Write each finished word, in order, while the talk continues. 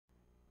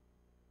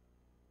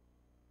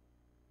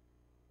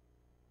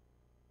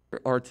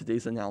are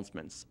today's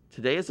announcements.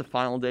 Today is the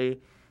final day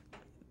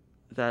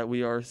that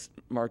we are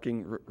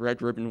marking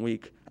Red Ribbon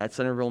Week at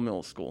Centerville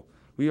Middle School.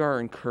 We are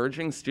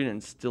encouraging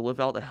students to live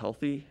out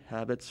healthy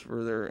habits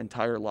for their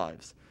entire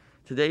lives.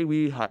 Today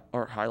we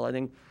are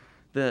highlighting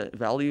the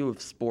value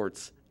of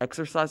sports.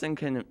 Exercising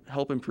can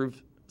help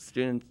improve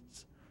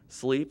students'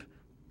 sleep,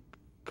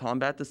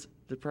 combat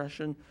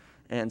depression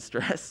and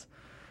stress,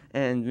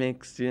 and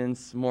make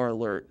students more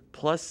alert.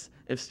 Plus,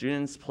 if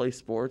students play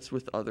sports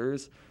with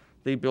others,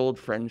 they build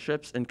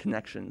friendships and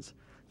connections.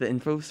 The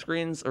info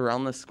screens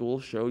around the school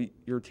show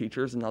your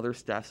teachers and other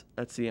staff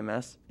at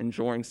CMS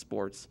enjoying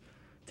sports.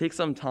 Take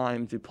some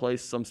time to play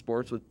some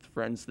sports with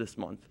friends this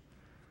month.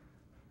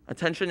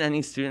 Attention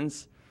any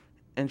students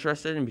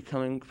interested in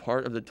becoming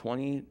part of the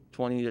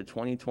 2020 to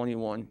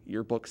 2021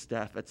 yearbook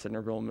staff at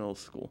Centerville Middle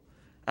School.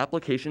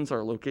 Applications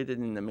are located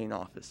in the main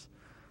office.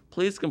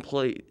 Please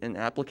complete an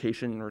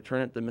application and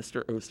return it to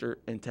Mr. Oster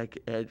in Tech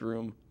Ed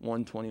Room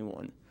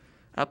 121.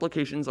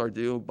 Applications are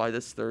due by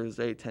this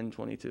Thursday,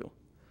 10/22.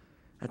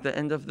 At the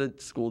end of the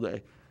school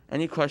day,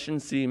 any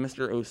questions, see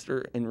Mr.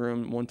 Oster in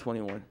room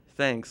 121.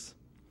 Thanks.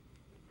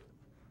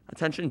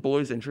 Attention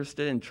boys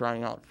interested in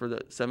trying out for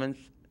the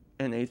 7th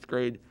and 8th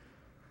grade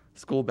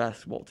school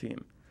basketball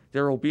team.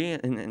 There will be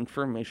an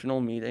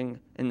informational meeting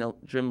in the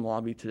gym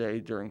lobby today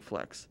during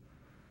Flex.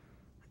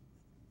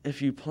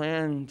 If you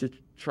plan to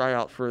try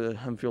out for the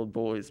Hempfield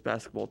boys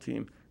basketball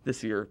team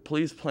this year,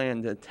 please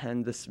plan to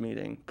attend this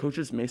meeting.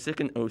 Coaches Masick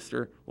and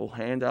Oster will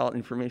hand out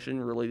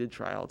information-related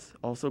tryouts,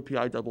 also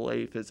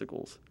PIAA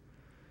physicals.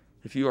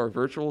 If you are a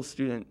virtual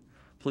student,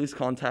 please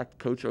contact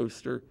Coach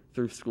Oster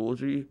through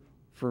Schoology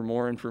for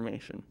more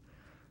information.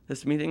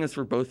 This meeting is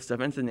for both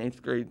 7th and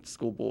 8th grade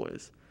school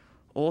boys.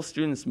 All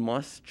students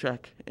must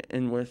check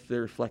in with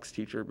their Flex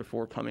teacher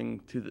before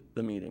coming to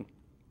the meeting.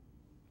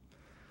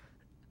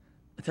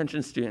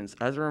 Attention students,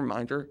 as a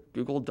reminder,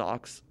 Google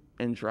Docs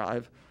and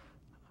Drive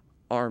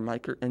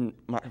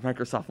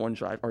Microsoft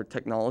OneDrive are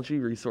technology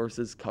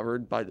resources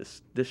covered by the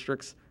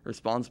district's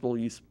responsible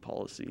use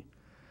policy.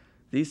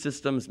 These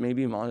systems may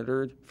be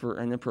monitored for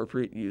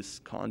inappropriate use,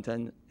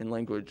 content, and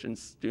language, and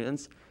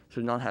students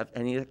should not have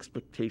any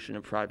expectation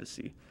of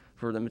privacy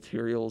for the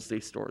materials they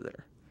store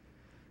there.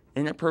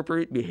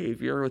 Inappropriate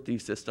behavior with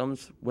these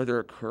systems, whether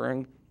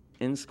occurring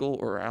in school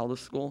or out of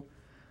school,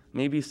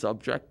 may be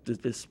subject to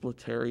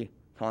disciplinary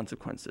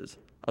consequences.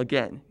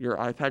 Again, your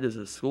iPad is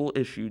a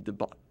school-issued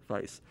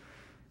device,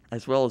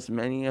 as well as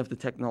many of the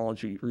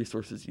technology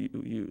resources you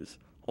use.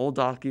 All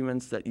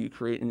documents that you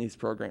create in these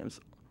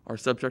programs are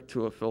subject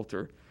to a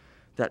filter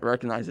that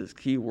recognizes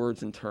key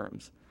words and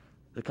terms.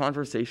 The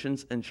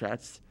conversations and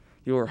chats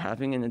you are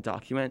having in a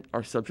document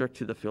are subject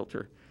to the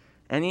filter.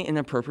 Any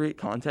inappropriate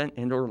content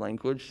and or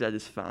language that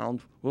is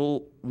found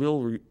will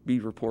be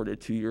reported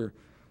to your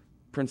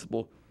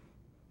principal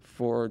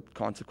for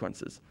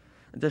consequences.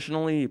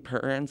 Additionally,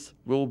 parents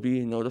will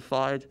be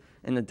notified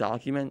and the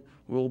document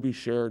will be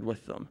shared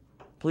with them.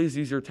 Please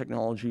use your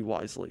technology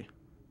wisely.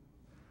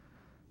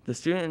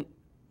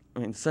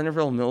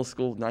 Centerville Middle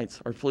School Knights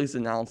are pleased to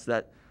announce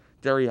that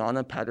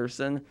Dariana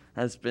Patterson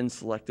has been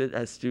selected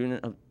as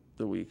Student of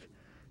the Week.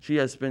 She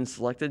has been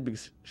selected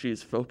because she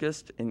is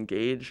focused,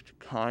 engaged,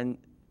 kind,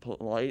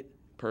 polite,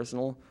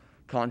 personal,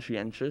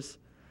 conscientious,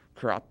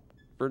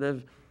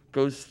 cooperative,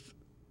 goes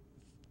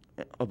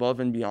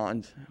above and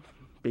beyond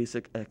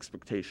basic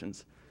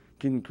expectations.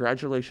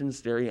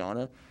 Congratulations,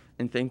 Dariana,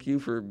 and thank you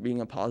for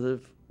being a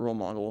positive role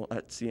model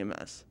at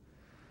CMS.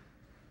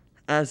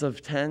 As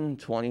of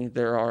 10/20,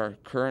 there are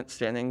current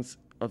standings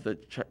of the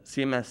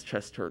CMS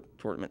chess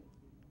tournament.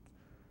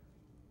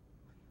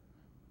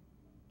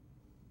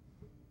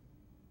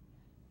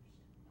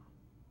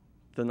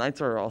 The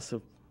Knights are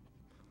also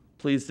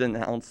pleased to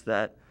announce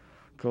that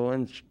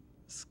Cohen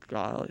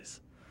Skiles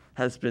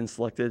has been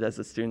selected as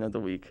a Student of the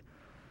Week.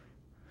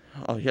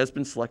 He has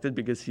been selected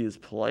because he is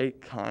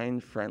polite,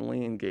 kind,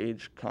 friendly,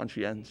 engaged,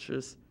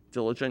 conscientious,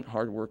 diligent,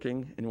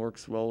 hardworking, and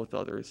works well with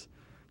others.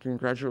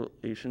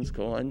 Congratulations,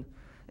 Cohen,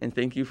 and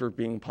thank you for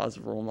being a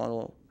positive role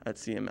model at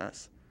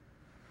CMS.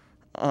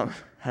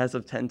 As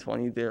of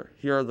 10/20,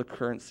 here are the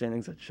current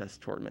standings at chess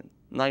tournament.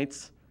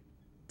 Knights,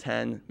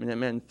 10,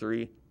 Minutemen,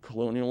 3,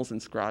 Colonials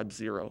and Scribes,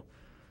 0.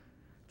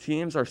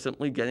 Teams are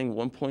simply getting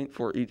 1 point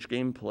for each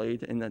game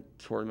played in the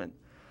tournament.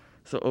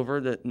 So over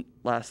the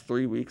last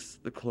 3 weeks,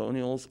 the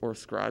Colonials or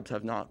Scribes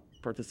have not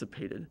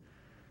participated.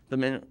 The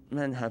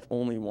Minutemen have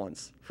only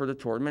once. For the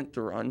tournament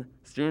to run,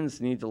 students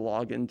need to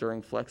log in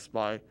during Flex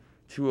by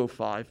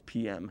 2:05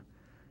 p.m.,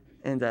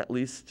 and at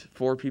least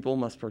 4 people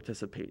must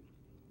participate.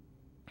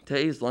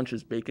 Today's lunch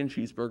is bacon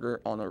cheeseburger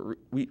on a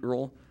wheat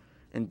roll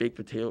and baked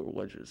potato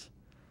wedges.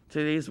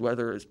 Today's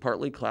weather is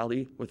partly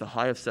cloudy with a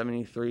high of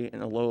 73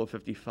 and a low of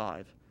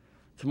 55.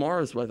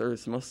 Tomorrow's weather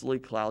is mostly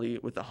cloudy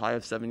with a high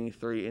of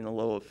 73 and a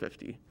low of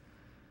 50.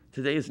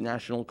 Today is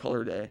National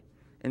Color Day.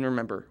 And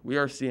remember, we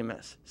are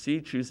CMS.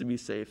 C, choose to be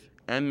safe.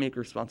 M, make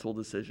responsible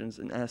decisions.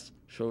 And S,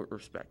 show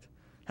respect.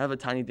 Have a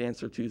Tiny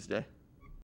Dancer Tuesday.